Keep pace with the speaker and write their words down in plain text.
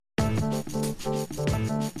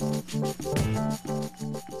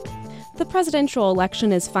The presidential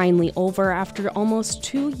election is finally over after almost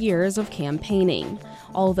 2 years of campaigning.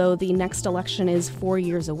 Although the next election is 4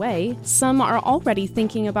 years away, some are already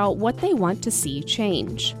thinking about what they want to see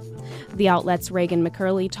change. The outlet's Reagan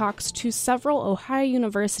McCurley talks to several Ohio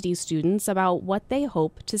University students about what they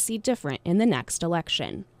hope to see different in the next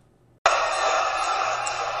election.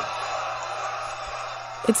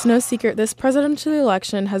 It's no secret this presidential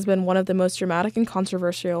election has been one of the most dramatic and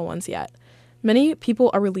controversial ones yet. Many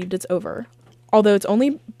people are relieved it's over. Although it's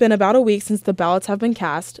only been about a week since the ballots have been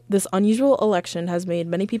cast, this unusual election has made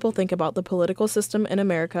many people think about the political system in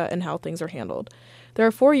America and how things are handled. There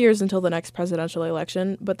are 4 years until the next presidential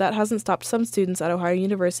election, but that hasn't stopped some students at Ohio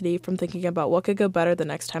University from thinking about what could go better the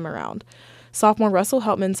next time around. Sophomore Russell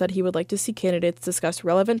Heltman said he would like to see candidates discuss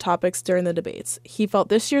relevant topics during the debates. He felt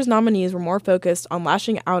this year's nominees were more focused on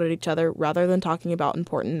lashing out at each other rather than talking about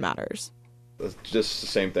important matters. It's just the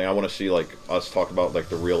same thing. I want to see us talk about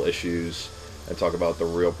the real issues and talk about the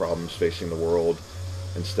real problems facing the world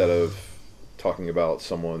instead of talking about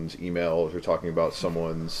someone's emails or talking about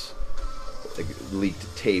someone's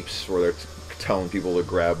leaked tapes where they're telling people to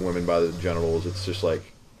grab women by the genitals. It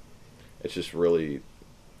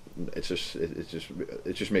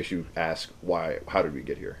just makes you ask how did we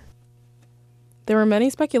get here? There were many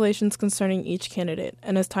speculations concerning each candidate,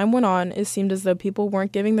 and as time went on, it seemed as though people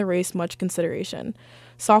weren't giving the race much consideration.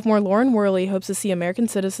 Sophomore Lauren Worley hopes to see American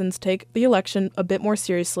citizens take the election a bit more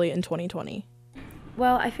seriously in 2020.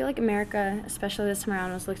 Well, I feel like America, especially this time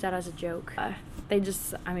around, was looked at as a joke.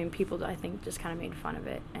 People, I think, just kind of made fun of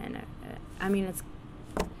it, and it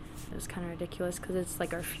was kind of ridiculous because it's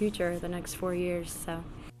our future, the next 4 years, so.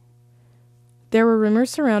 There were rumors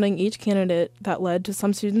surrounding each candidate that led to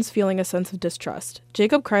some students feeling a sense of distrust.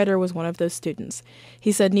 Jacob Kreider was one of those students.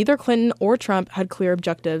 He said neither Clinton or Trump had clear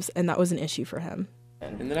objectives, and that was an issue for him.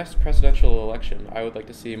 In the next presidential election, I would like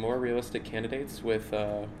to see more realistic candidates with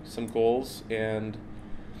some goals, and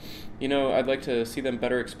I'd like to see them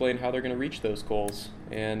better explain how they're going to reach those goals.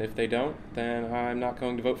 And if they don't, then I'm not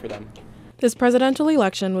going to vote for them. This presidential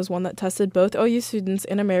election was one that tested both OU students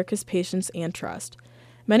and America's patience and trust.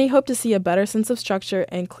 Many hope to see a better sense of structure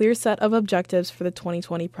and clear set of objectives for the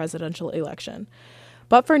 2020 presidential election.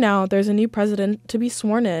 But for now, there's a new president to be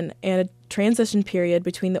sworn in and a transition period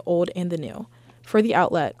between the old and the new. For the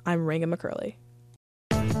outlet, I'm Reagan McCurley.